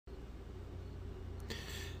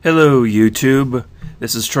Hello YouTube,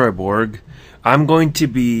 this is Triborg. I'm going to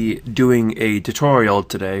be doing a tutorial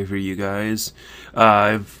today for you guys.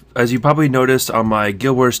 As you probably noticed on my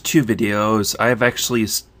Guild Wars 2 videos, I have actually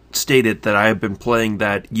stated that I have been playing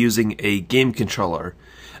that using a game controller,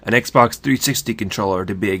 an Xbox 360 controller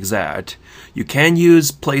to be exact. You can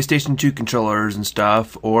use PlayStation 2 controllers and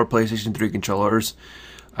stuff, or PlayStation 3 controllers.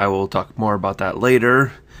 I will talk more about that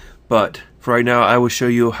later, but for right now I will show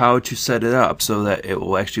you how to set it up so that it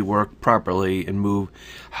will actually work properly and move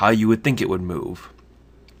how you would think it would move.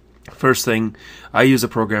 First thing, I use a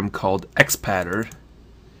program called Xpadder,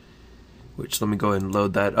 which let me go ahead and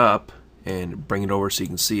load that up and bring it over so you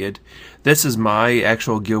can see it. This is my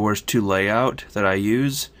actual Guild Wars 2 layout that I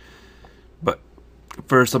use, but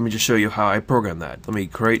first let me just show you how I program that. Let me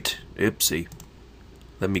create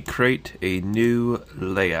a new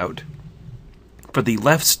layout. For the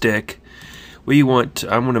left stick, I'm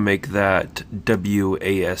going to make that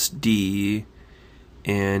WASD,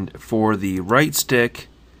 and for the right stick,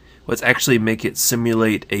 let's actually make it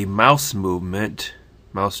simulate a mouse movement,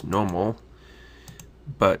 mouse normal,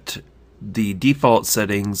 but the default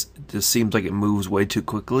settings just seems like it moves way too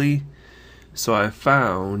quickly. So I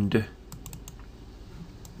found,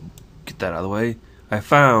 get that out of the way, I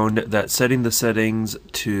found that setting the settings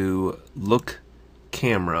to look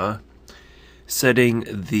camera, setting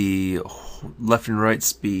the left and right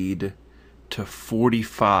speed to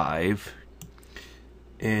 45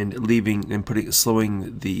 and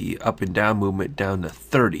slowing the up and down movement down to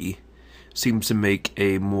 30 seems to make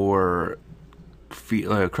a more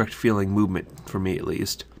correct feeling movement for me, at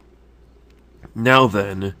least. Now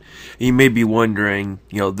then, you may be wondering,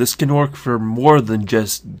 this can work for more than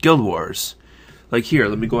just Guild Wars. Like here,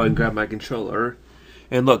 let me go ahead and grab my controller.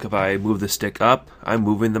 And look, if I move the stick up, I'm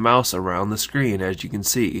moving the mouse around the screen, as you can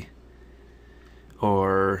see.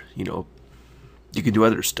 Or, you can do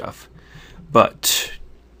other stuff. But,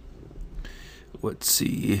 let's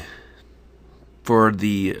see. For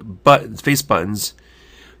the face buttons,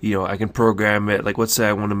 I can program it. Like, let's say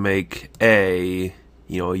I want to make A,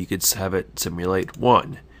 you could have it simulate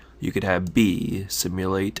 1. You could have B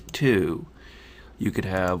simulate 2. You could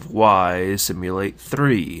have Y simulate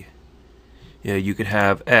 3. You could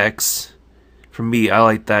have X. For me, I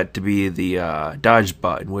like that to be the dodge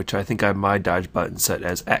button, which I think I have my dodge button set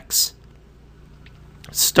as X.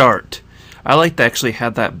 Start. I like to actually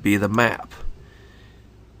have that be the map.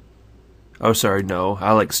 Oh, sorry, no.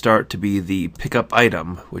 I like start to be the pickup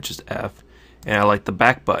item, which is F, and I like the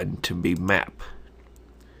back button to be map.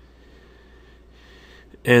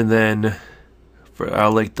 And then I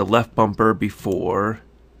like the left bumper be 4,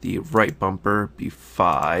 the right bumper be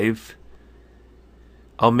 5.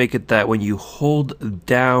 I'll make it that when you hold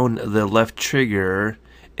down the left trigger,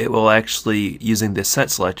 it will actually, using the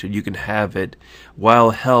set selector, you can have it,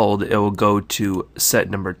 while held, it will go to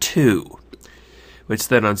set number 2. Which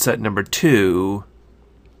then on set number 2,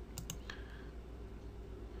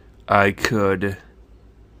 I could,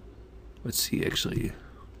 let's see, actually,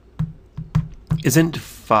 isn't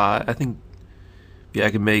 5, I think, yeah,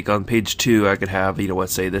 I could make on page 2, I could have,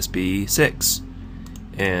 let's say this be 6.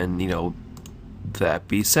 And, that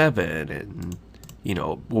be 7, and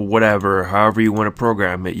whatever, however you want to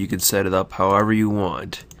program it, you can set it up however you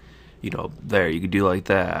want. There, you can do like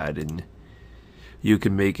that, and you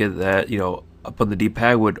can make it that, up on the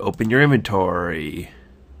D-pad would open your inventory,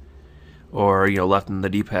 or left on the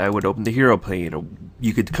D-pad would open the hero pane, or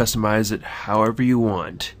you could customize it however you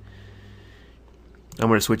want. I'm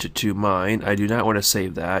going to switch it to mine. I do not want to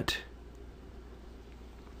save that.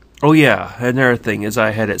 Oh yeah, another thing is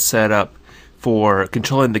I had it set up for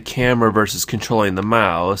controlling the camera versus controlling the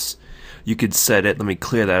mouse. You could set it, let me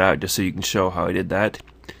clear that out just so you can show how I did that.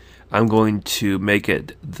 I'm going to make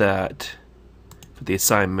it that, for the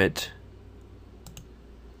assignment,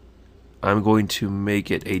 I'm going to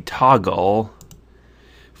make it a toggle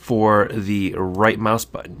for the right mouse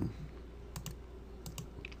button,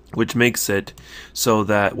 which makes it so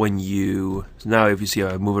that when now if you see how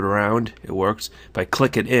I move it around, it works. If I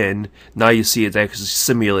click it in, now you see it's actually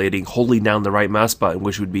simulating holding down the right mouse button,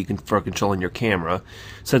 which would be for controlling your camera.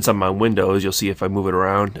 Since I'm on Windows, you'll see if I move it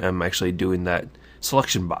around, I'm actually doing that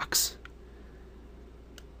selection box.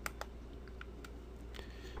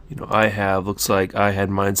 Looks like I had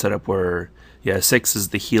mine set up where, 6 is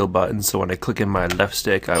the heal button, so when I click in my left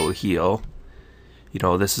stick, I will heal.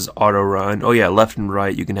 This is auto run. Oh yeah, left and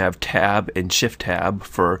right, you can have tab and shift tab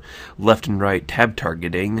for left and right tab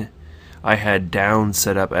targeting. I had down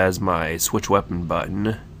set up as my switch weapon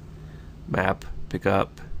button. Map, pick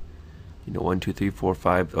up, 1, 2, 3, 4,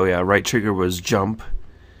 5. Oh yeah, right trigger was jump.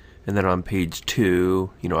 And then on page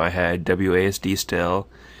 2, I had WASD still.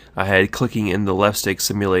 I had clicking in the left stick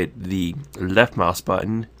simulate the left mouse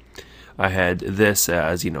button. I had this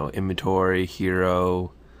as, inventory,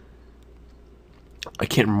 hero. I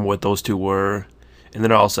can't remember what those two were. And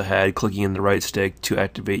then I also had clicking in the right stick to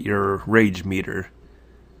activate your rage meter.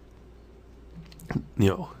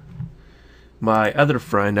 My other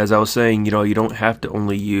friend, as I was saying, you don't have to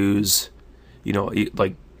only use,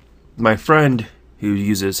 like my friend who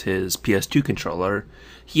uses his PS2 controller,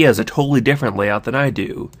 he has a totally different layout than I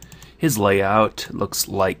do. His layout looks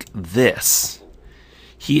like this.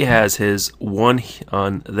 He has his 1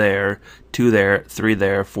 on there, 2 there, 3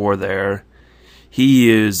 there, 4 there. He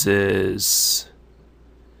uses,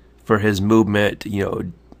 for his movement,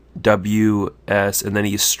 W, S, and then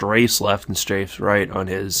he strafes left and strafes right on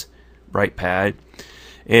his right pad.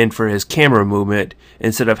 And for his camera movement,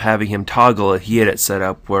 instead of having him toggle it, he had it set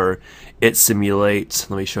up where it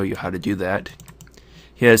simulates. Let me show you how to do that.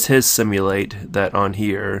 He has his simulate that on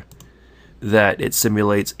here, that it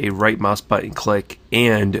simulates a right mouse button click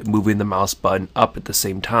and moving the mouse button up at the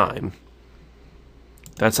same time.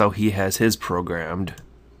 That's how he has his programmed,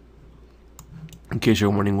 in case you're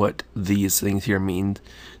wondering what these things here mean.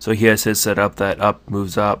 So he has his set up that up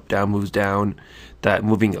moves up, down moves down, that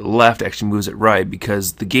moving it left actually moves it right,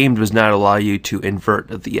 because the game does not allow you to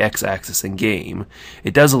invert the x-axis in game.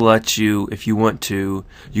 It does let you, if you want to,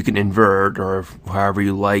 you can invert, or however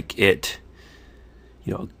you like it,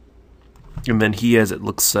 and then he has it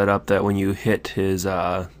looks set up that when you hit his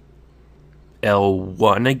L1,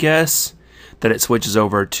 I guess, that it switches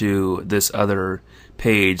over to this other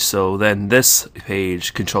page. So then this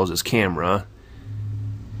page controls his camera.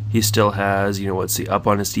 He still has, let's see, up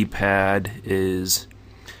on his D-pad is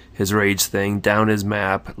his rage thing, down his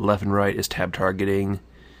map, left and right is tab targeting.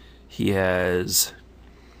 He has,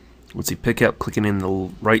 let's see, pick up clicking in the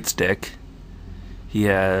right stick. He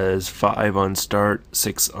has 5 on start,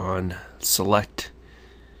 6 on select.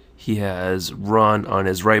 He has run on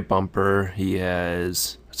his right bumper. He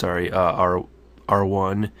has,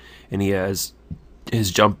 R1, and he has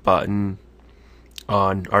his jump button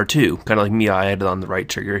on R2. Kind of like me, I had it on the right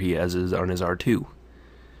trigger. He has his on his R2.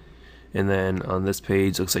 And then on this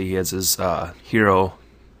page, looks like he has his hero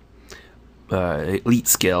elite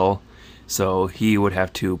skill. So he would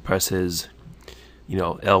have to press his,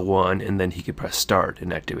 L1, and then he could press start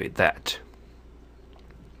and activate that.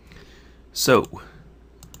 So,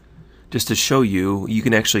 just to show you, you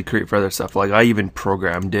can actually create further stuff. Like I even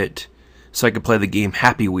programmed it so I could play the game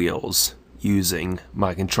Happy Wheels using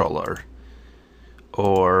my controller.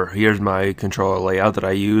 Or here's my controller layout that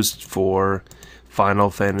I used for Final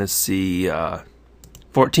Fantasy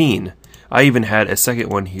 14. I even had a second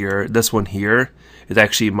one here. This one here is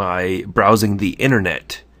actually my browsing the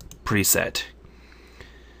internet preset.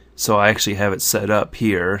 So I actually have it set up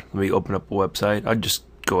here. Let me open up a website. I'll just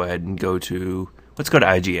go ahead and let's go to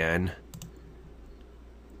IGN.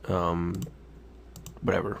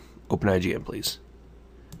 Whatever. Open IGN, please.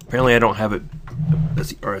 Apparently I don't have it. That's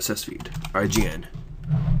the RSS feed. IGN.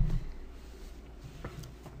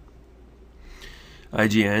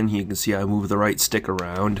 IGN, you can see I move the right stick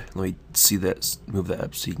around. Let me see that, move that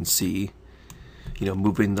up so you can see.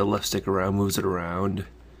 Moving the left stick around moves it around.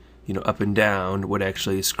 Up and down would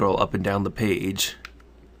actually scroll up and down the page.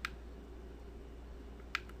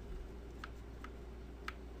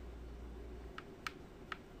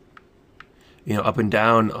 Up and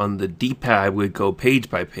down on the D-pad would go page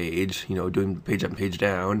by page, doing page up and page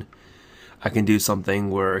down. I can do something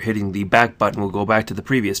where hitting the back button will go back to the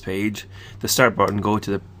previous page. The start button go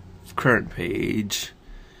to the current page.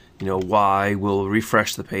 Y will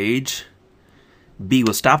refresh the page. B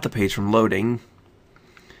will stop the page from loading.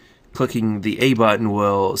 Clicking the A button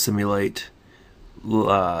will simulate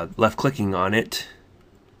left clicking on it.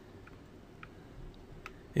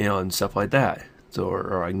 And stuff like that. So,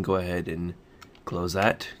 or I can go ahead and close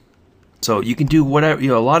that. So you can do whatever,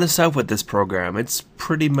 a lot of stuff with this program. It's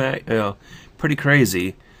pretty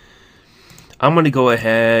crazy. I'm going to go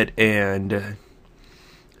ahead and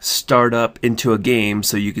start up into a game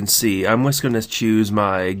so you can see. I'm just going to choose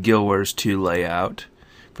my Guild Wars 2 layout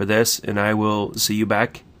for this, and I will see you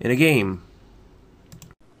back in a game.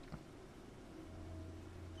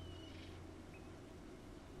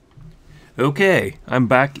 Okay, I'm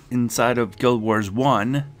back inside of Guild Wars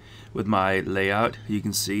 1 with my layout. You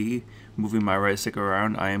can see, moving my right stick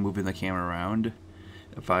around, I am moving the camera around.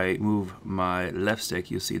 If I move my left stick,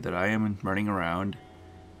 you'll see that I am running around.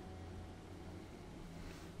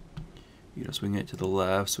 Swinging it to the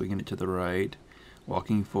left, swinging it to the right,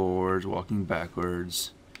 walking forwards, walking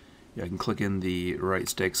backwards. Yeah, I can click in the right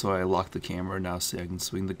stick, so I lock the camera. Now see, I can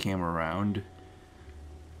swing the camera around,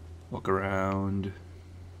 walk around.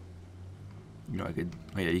 You know, I could.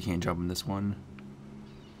 Oh yeah, you can't jump in this one.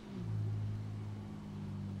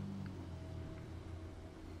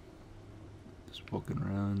 Just walking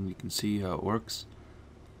around, you can see how it works.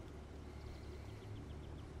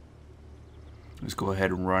 Let's go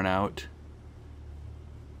ahead and run out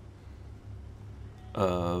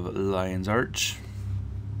of Lion's Arch.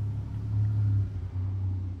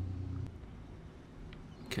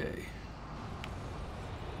 Okay.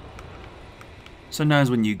 Sometimes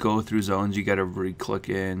when you go through zones, you gotta re-click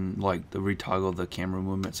in, like the retoggle the camera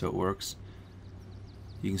movement so it works.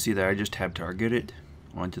 You can see that I just tab targeted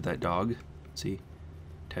onto that dog. See,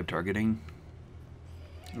 tab targeting.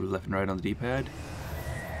 Left and right on the D-pad.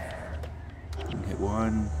 You can hit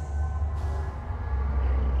 1,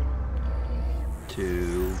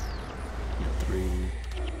 2, 3.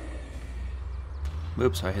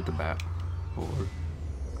 Whoops, I hit the bat. 4.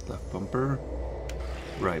 Left bumper,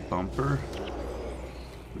 right bumper,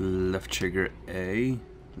 left trigger A,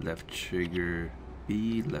 left trigger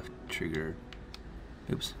B, left trigger.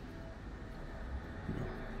 Oops.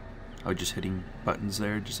 I was just hitting buttons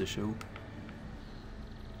there just to show.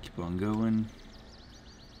 Keep on going.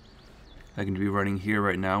 I can be running here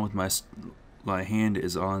right now with my hand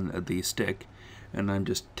is on the stick, and I'm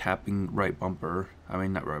just tapping right bumper. I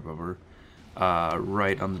mean, not right bumper.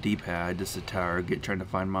 Right on the D-pad, just a target, trying to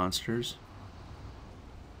find monsters.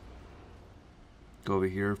 Go over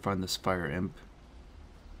here, find this fire imp.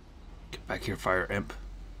 Get back here, fire imp.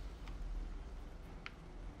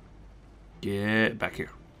 Get back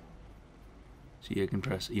here. See, I can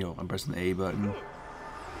press, I'm pressing the A button,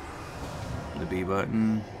 the B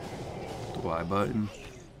button, the Y button,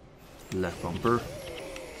 left bumper,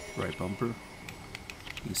 right bumper. You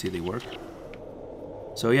can see they work.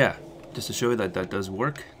 So yeah, just to show you that that does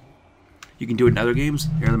work. You can do it in other games.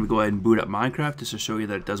 Here, let me go ahead and boot up Minecraft just to show you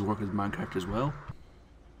that it does work with Minecraft as well.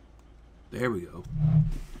 There we go.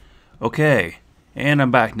 Okay, and I'm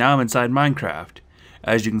back. Now I'm inside Minecraft.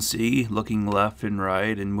 As you can see, looking left and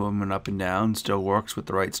right and moving up and down still works with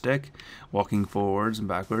the right stick. Walking forwards and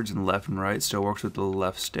backwards and left and right still works with the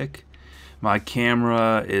left stick. My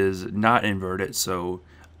camera is not inverted, so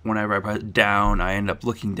whenever I press down, I end up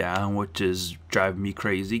looking down, which is driving me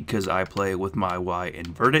crazy because I play with my Y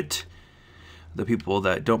inverted. The people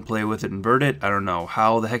that don't play with it inverted, I don't know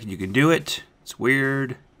how the heck you can do it. It's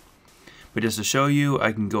weird. But just to show you,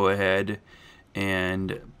 I can go ahead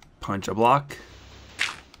and punch a block.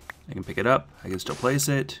 I can pick it up. I can still place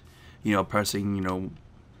it. Pressing,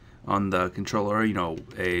 on the controller,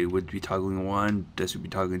 A would be toggling 1, this would be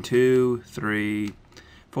toggling 2, 3,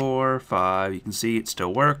 4, 5. You can see it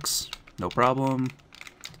still works. No problem.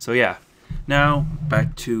 So yeah. Now,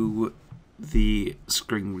 back to the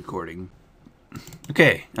screen recording.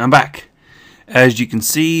 Okay, I'm back. As you can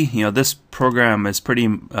see, this program is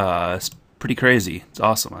pretty crazy. It's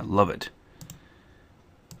awesome. I love it.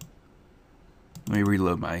 Let me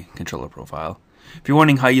reload my controller profile. If you're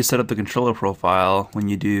wondering how you set up the controller profile when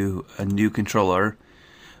you do a new controller,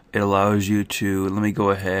 it allows you to, let me go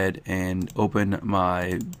ahead and open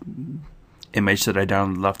my image that I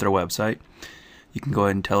downloaded off their website. You can go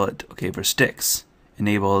ahead and tell it, okay, for sticks,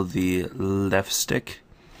 enable the left stick,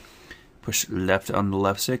 push left on the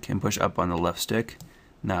left stick and push up on the left stick.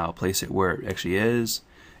 Now place it where it actually is.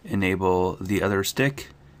 Enable the other stick,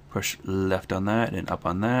 push left on that and up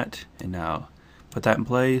on that, and now put that in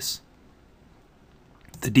place.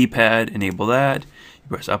 The D-pad, enable that. You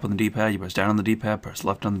press up on the D-pad, you press down on the D-pad, press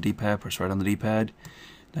left on the D-pad, press right on the D-pad.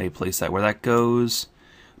 Now you place that where that goes.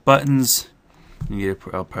 Buttons, you need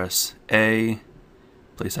to press A,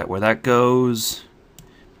 place that where that goes.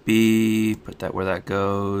 B, put that where that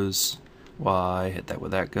goes. Y, hit that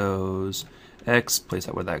where that goes. X, place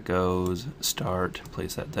that where that goes. Start,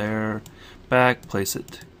 place that there. Back, place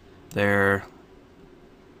it there.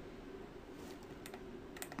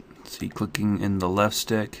 See, clicking in the left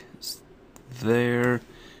stick is there.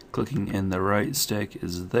 Clicking in the right stick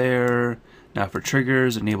is there. Now for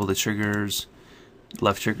triggers, enable the triggers.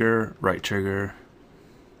 Left trigger, right trigger.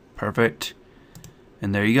 Perfect.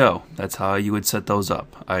 And there you go. That's how you would set those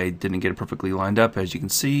up. I didn't get it perfectly lined up, as you can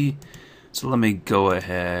see. So let me go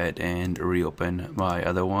ahead and reopen my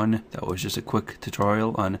other one. That was just a quick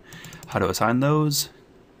tutorial on how to assign those.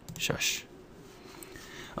 Shush.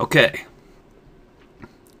 Okay.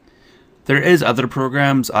 There is other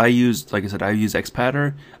programs I use. Like I said, I use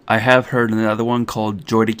Xpadder. I have heard another one called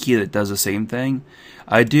JoyToKey that does the same thing.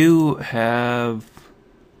 I do have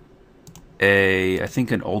I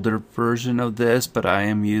think an older version of this, but I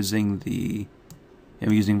am using the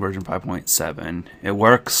I'm using version 5.7. It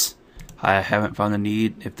works. I haven't found the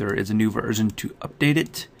need, if there is a new version, to update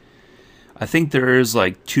it. I think there's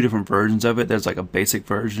like 2 different versions of it. There's like a basic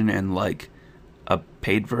version and like a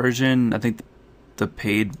paid version. I think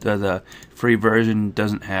the free version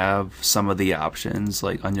doesn't have some of the options,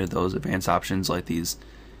 like under those advanced options, like these,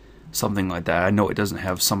 something like that. I know it doesn't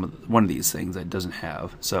have one of these things that it doesn't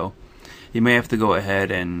have. So you may have to go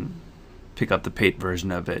ahead and pick up the paid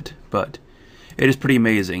version of it, but it is pretty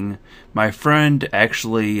amazing. My friend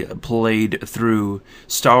actually played through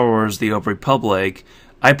Star Wars: The Old Republic.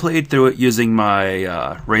 I played through it using my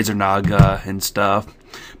Razer Naga and stuff,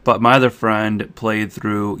 but my other friend played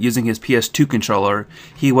through using his PS2 controller.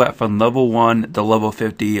 He went from level 1 to level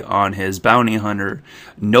 50 on his bounty hunter,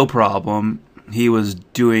 no problem. He was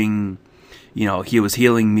doing, he was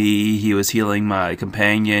healing me, he was healing my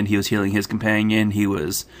companion, he was healing his companion, he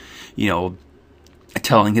was,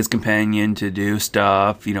 telling his companion to do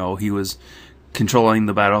stuff, he was controlling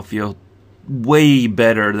the battlefield way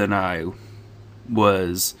better than I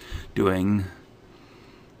was doing.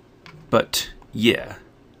 But yeah,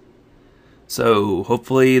 so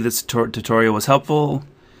hopefully this tutorial was helpful.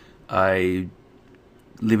 I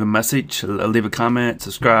leave a message, leave a comment,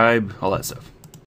 subscribe, all that stuff.